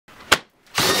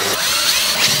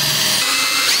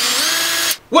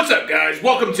What's up, guys?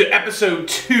 Welcome to episode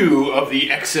 2 of the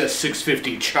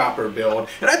xs650 chopper build.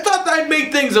 And I thought that I'd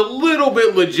make things a little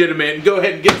bit legitimate and go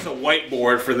ahead and get us a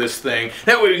whiteboard for this thing.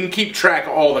 That way we can keep track of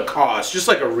all the costs, just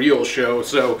like a real show.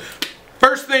 So,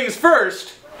 first things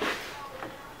first.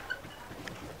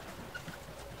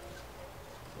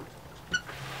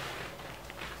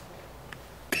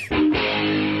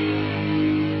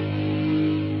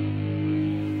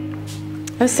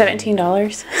 That was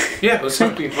 $17. Yeah, it was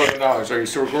 $17. Are you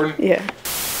still recording? Yeah.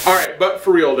 Alright, but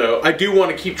for real though, I do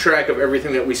want to keep track of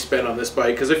everything that we spent on this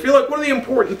bike, because I feel like one of the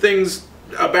important things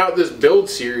about this build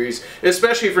series,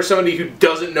 especially for somebody who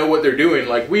doesn't know what they're doing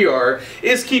like we are,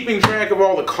 is keeping track of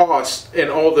all the costs and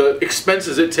all the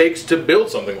expenses it takes to build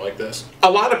something like this.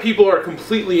 A lot of people are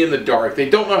completely in the dark.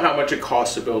 They don't know how much it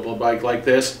costs to build a bike like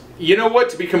this. You know what,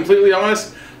 to be completely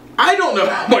honest, I don't know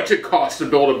how much it costs to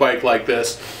build a bike like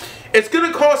this. It's going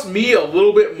to cost me a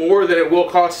little bit more than it will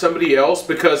cost somebody else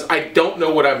because I don't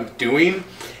know what I'm doing.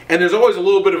 And there's always a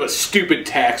little bit of a stupid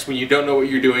tax when you don't know what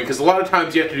you're doing, because a lot of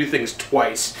times you have to do things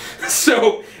twice.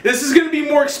 So this is going to be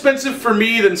more expensive for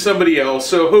me than somebody else.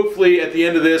 So hopefully at the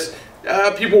end of this,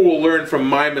 people will learn from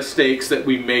my mistakes that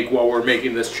we make while we're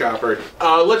making this chopper.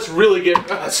 Let's really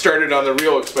get started on the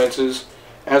real expenses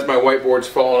as my whiteboard's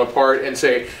falling apart and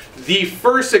say the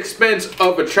first expense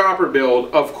of a chopper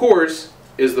build, of course,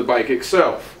 is the bike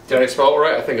itself. Did I spell it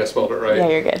right? I think I spelled it right. Yeah,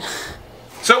 you're good.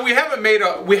 So we haven't made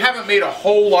a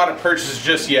whole lot of purchases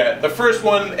just yet. The first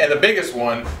one and the biggest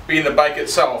one being the bike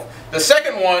itself. The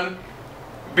second one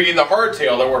being the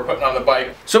hardtail that we're putting on the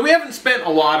bike. So we haven't spent a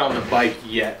lot on the bike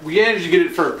yet. We managed to get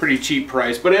it for a pretty cheap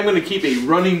price, but I'm going to keep a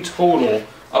running total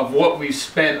of what we've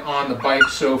spent on the bike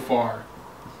so far.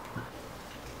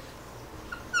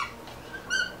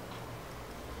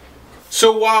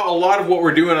 So while a lot of what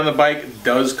we're doing on the bike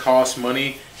does cost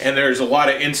money, and there's a lot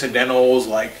of incidentals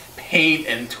like paint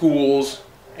and tools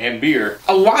and beer,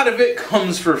 a lot of it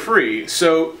comes for free.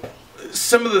 So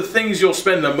some of the things you'll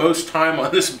spend the most time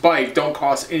on this bike don't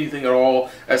cost anything at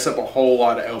all except a whole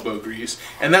lot of elbow grease.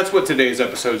 And that's what today's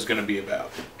episode is going to be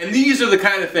about. And these are the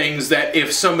kind of things that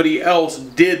if somebody else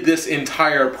did this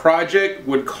entire project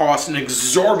would cost an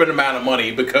exorbitant amount of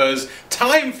money, because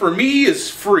time for me is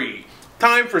free.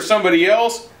 Time for somebody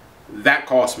else, that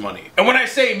costs money. And when I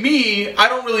say me, I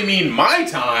don't really mean my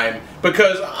time,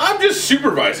 because I'm just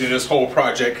supervising this whole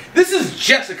project. This is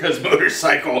Jessica's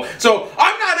motorcycle, so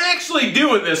I'm not actually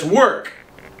doing this work.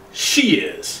 She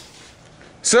is.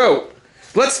 So,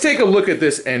 let's take a look at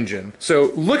this engine.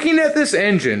 So, looking at this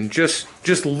engine, just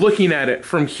looking at it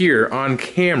from here on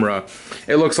camera,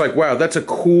 it looks like, wow, that's a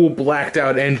cool blacked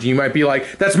out engine. You might be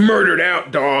like, that's murdered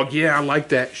out, dog. Yeah, I like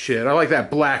that shit. I like that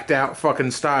blacked out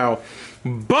fucking style.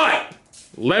 But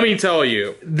let me tell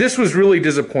you, this was really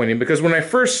disappointing, because when I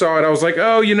first saw it, I was like,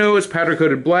 oh, you know, it's powder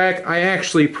coated black. I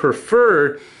actually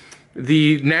prefer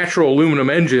the natural aluminum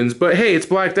engines, but hey, it's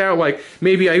blacked out. Like,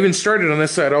 maybe I even started on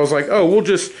this side. I was like, oh, we'll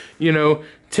just, you know,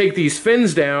 take these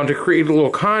fins down to create a little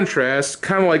contrast,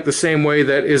 kind of like the same way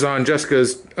that is on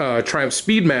Jessica's Triumph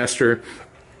Speedmaster,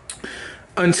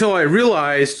 until I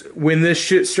realized when this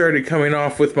shit started coming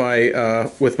off with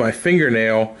my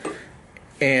fingernail,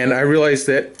 and I realized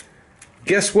that,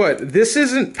 guess what? This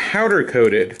isn't powder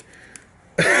coated.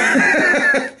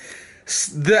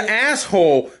 The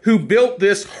asshole who built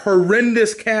this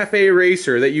horrendous cafe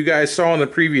racer that you guys saw in the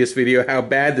previous video, how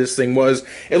bad this thing was.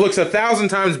 It looks 1,000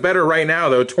 times better right now,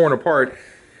 though, torn apart.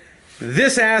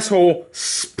 This asshole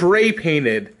spray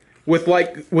painted with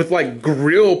like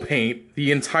grill paint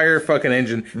the entire fucking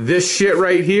engine. This shit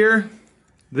right here,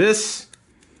 that's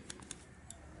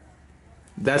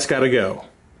gotta go.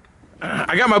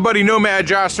 I got my buddy Nomad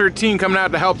Josh 13 coming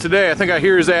out to help today. I think I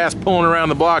hear his ass pulling around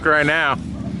the block right now.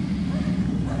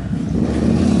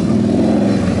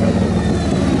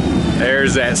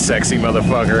 There's that sexy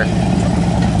motherfucker.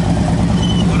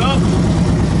 What up?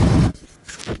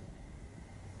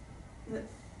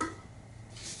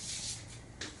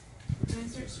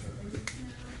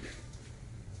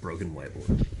 Broken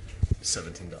whiteboard.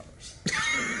 $17.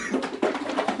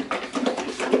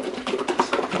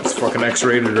 That's fucking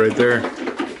X-rated right there.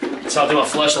 Something about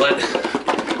flashlight.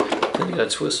 Then you gotta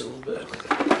twist it a little bit.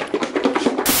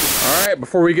 Alright,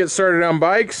 before we get started on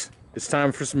bikes, it's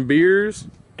time for some beers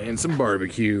and some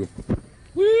barbecue.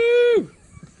 Woo!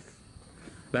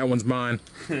 That one's mine.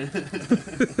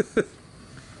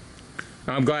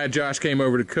 I'm glad Josh came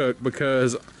over to cook,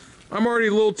 because I'm already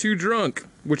a little too drunk.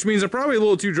 Which means I'm probably a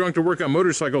little too drunk to work on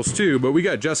motorcycles too, but we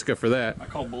got Jessica for that. I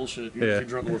call bullshit. You're too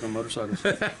drunk to work on motorcycles.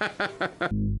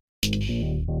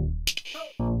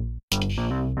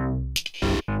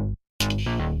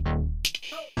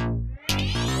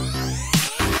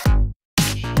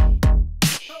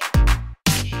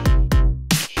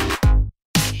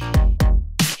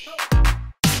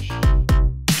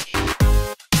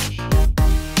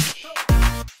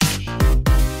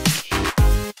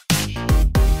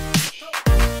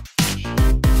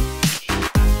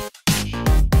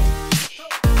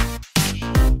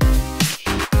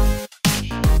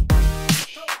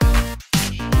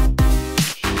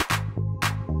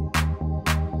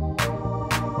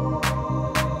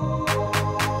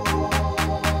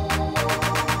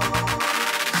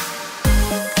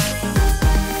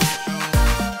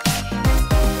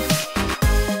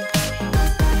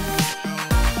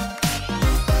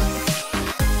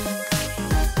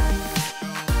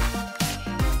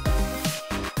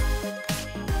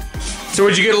 So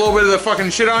would you get a little bit of the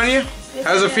fucking shit on you?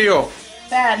 How does it feel?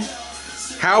 Bad.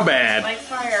 How bad? Like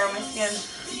fire on my skin.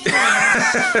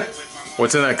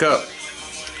 What's in that cup?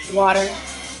 Water.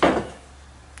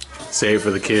 Save for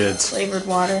the kids. Flavored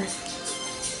water.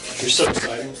 You're so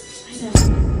exciting.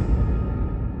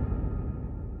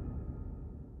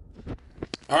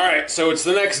 Alright, so it's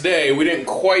the next day. We didn't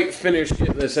quite finish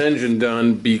getting this engine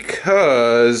done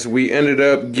because we ended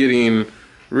up getting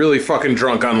really fucking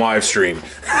drunk on live stream.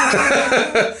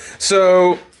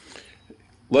 So,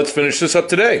 let's finish this up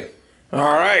today.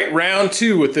 Alright, round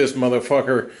 2 with this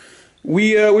motherfucker.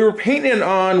 We were painting it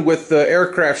on with the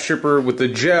aircraft stripper with the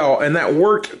gel, and that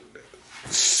worked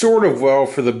sort of well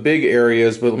for the big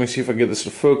areas, but let me see if I can get this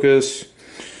to focus.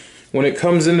 When it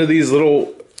comes into these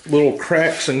little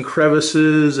cracks and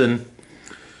crevices and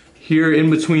here in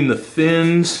between the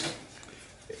fins,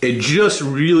 it just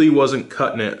really wasn't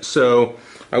cutting it. So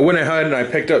I went ahead and I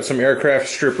picked up some aircraft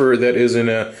stripper that is in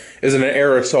an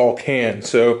aerosol can.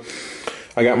 So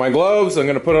I got my gloves, I'm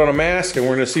gonna put on a mask, and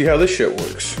we're gonna see how this shit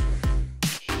works.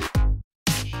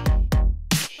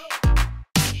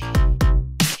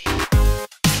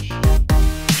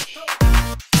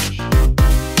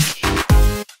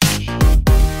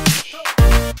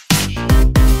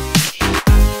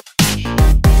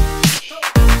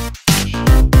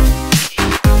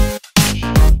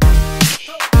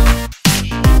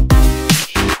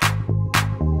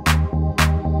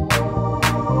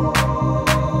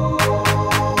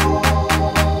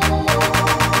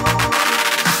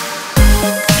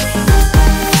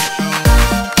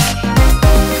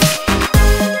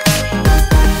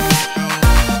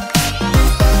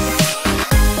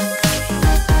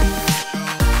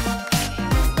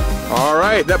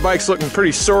 That bike's looking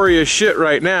pretty sorry as shit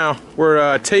right now.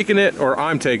 We're taking it, or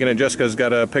I'm taking it. Jessica's got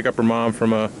to pick up her mom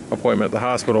from an appointment at the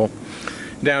hospital.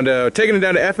 Taking it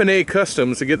down to F&A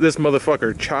Customs to get this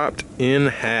motherfucker chopped in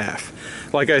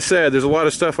half. Like I said, there's a lot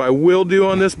of stuff I will do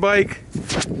on this bike.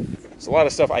 There's a lot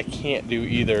of stuff I can't do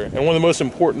either. And one of the most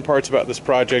important parts about this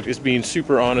project is being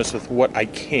super honest with what I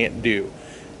can't do.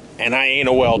 And I ain't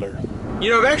a welder. You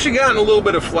know, I've actually gotten a little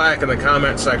bit of flack in the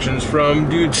comment sections from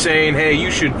dudes saying, hey, you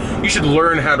should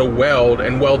learn how to weld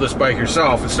and weld this bike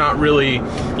yourself. It's not really,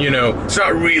 you know, it's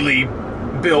not really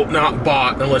built, not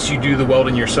bought, unless you do the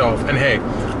welding yourself. And hey,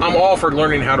 I'm all for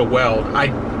learning how to weld. I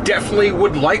definitely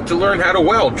would like to learn how to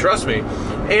weld, trust me.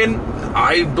 And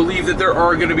I believe that there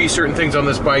are going to be certain things on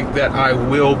this bike that I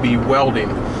will be welding.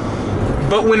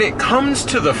 But when it comes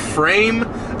to the frame,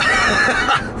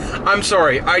 I'm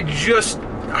sorry, I just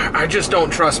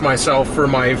don't trust myself for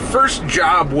my first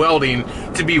job welding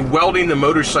to be welding the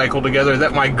motorcycle together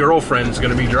that my girlfriend's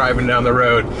going to be driving down the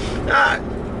road.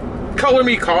 Color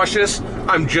me cautious,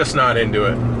 I'm just not into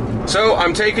it. So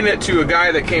I'm taking it to a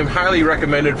guy that came highly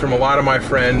recommended from a lot of my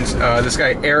friends, this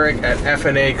guy Eric at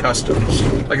F&A Customs.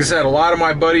 Like I said, a lot of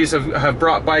my buddies have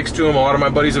brought bikes to him, a lot of my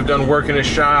buddies have done work in his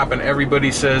shop, and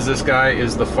everybody says this guy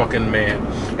is the fucking man.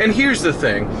 And here's the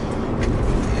thing.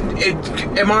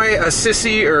 Am I a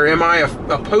sissy or am I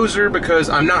a poser because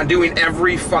I'm not doing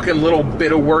every fucking little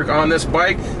bit of work on this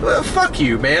bike? Well, fuck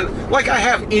you, man. Like I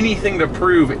have anything to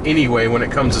prove anyway when it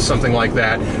comes to something like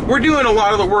that. We're doing a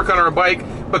lot of the work on our bike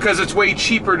because it's way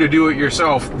cheaper to do it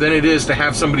yourself than it is to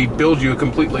have somebody build you a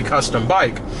completely custom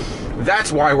bike.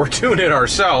 That's why we're doing it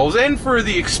ourselves, and for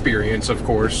the experience, of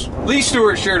course. Lee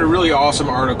Stewart shared a really awesome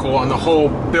article on the whole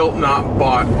built not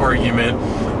bought argument.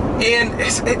 And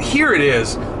here it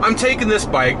is. I'm taking this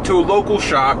bike to a local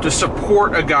shop to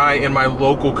support a guy in my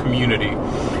local community.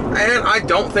 And I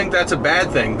don't think that's a bad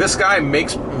thing. This guy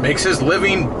makes his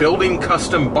living building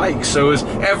custom bikes. So is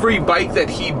every bike that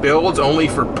he builds only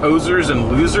for posers and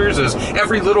losers? Is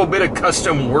every little bit of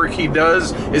custom work he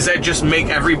does, is that just make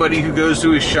everybody who goes to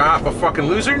his shop a fucking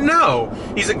loser? No.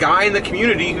 He's a guy in the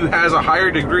community who has a higher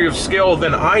degree of skill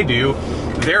than I do.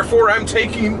 Therefore, I'm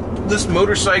taking this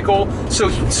motorcycle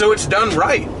so it's done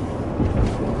right.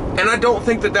 And I don't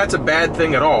think that that's a bad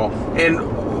thing at all.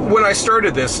 And when I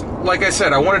started this, like I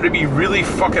said, I wanted to be really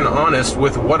fucking honest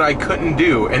with what I couldn't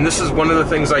do, and this is one of the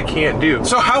things I can't do.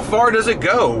 So how far does it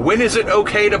go? When is it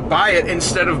okay to buy it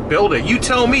instead of build it? You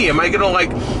tell me, am I gonna like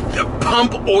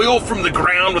pump oil from the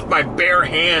ground with my bare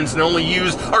hands and only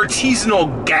use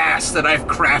artisanal gas that I've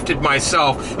crafted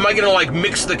myself? Am I gonna like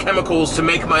mix the chemicals to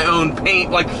make my own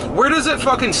paint? Like, where does it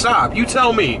fucking stop? You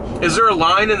tell me. Is there a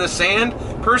line in the sand?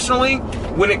 Personally,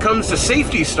 when it comes to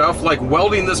safety stuff like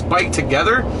welding this bike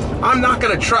together, I'm not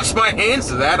gonna trust my hands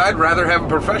to that. I'd rather have a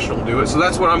professional do it, so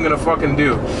that's what I'm gonna fucking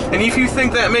do. And if you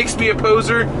think that makes me a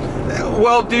poser,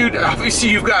 well, dude, obviously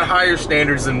you've got higher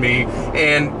standards than me,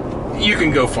 and you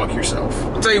can go fuck yourself.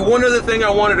 I'll tell you one other thing I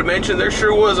wanted to mention. There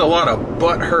sure was a lot of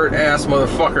butthurt ass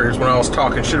motherfuckers when I was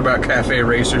talking shit about cafe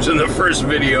racers in the first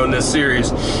video in this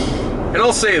series. And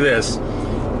I'll say this.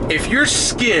 If your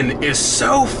skin is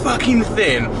so fucking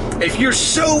thin, if you're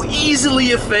so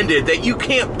easily offended that you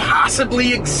can't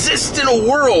possibly exist in a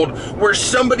world where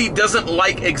somebody doesn't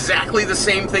like exactly the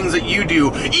same things that you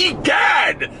do,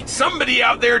 egad! Somebody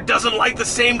out there doesn't like the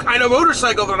same kind of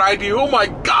motorcycle that I do. Oh my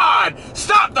God!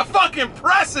 Stop the fucking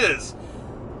presses!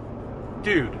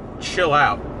 Dude, chill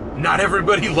out. Not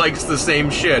everybody likes the same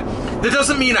shit. That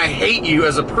doesn't mean I hate you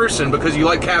as a person because you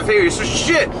like cafe racers.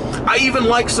 Shit, I even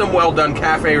like some well-done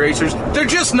cafe racers. They're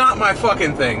just not my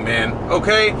fucking thing, man,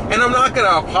 okay? And I'm not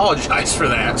gonna apologize for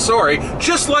that, sorry.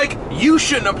 Just like you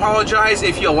shouldn't apologize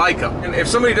if you like them. And if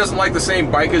somebody doesn't like the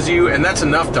same bike as you and that's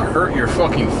enough to hurt your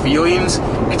fucking feelings,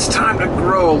 it's time to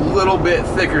grow a little bit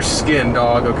thicker skin,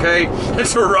 dog, okay?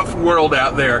 It's a rough world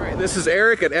out there. Right, this is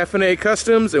Eric at F&A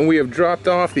Customs, and we have dropped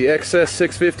off the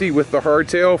xs650 with the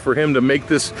hardtail for him to make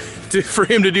this, for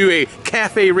him to do a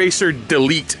cafe racer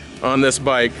delete on this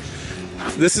bike.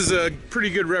 This is a pretty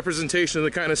good representation of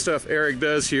the kind of stuff Eric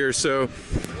does here. So,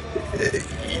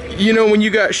 you know, when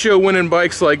you got show winning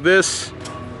bikes like this,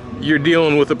 you're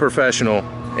dealing with a professional.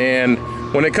 And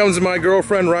when it comes to my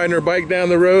girlfriend riding her bike down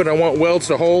the road, I want welds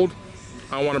to hold.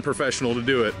 I want a professional to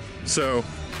do it. So,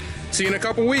 see you in a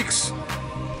couple weeks.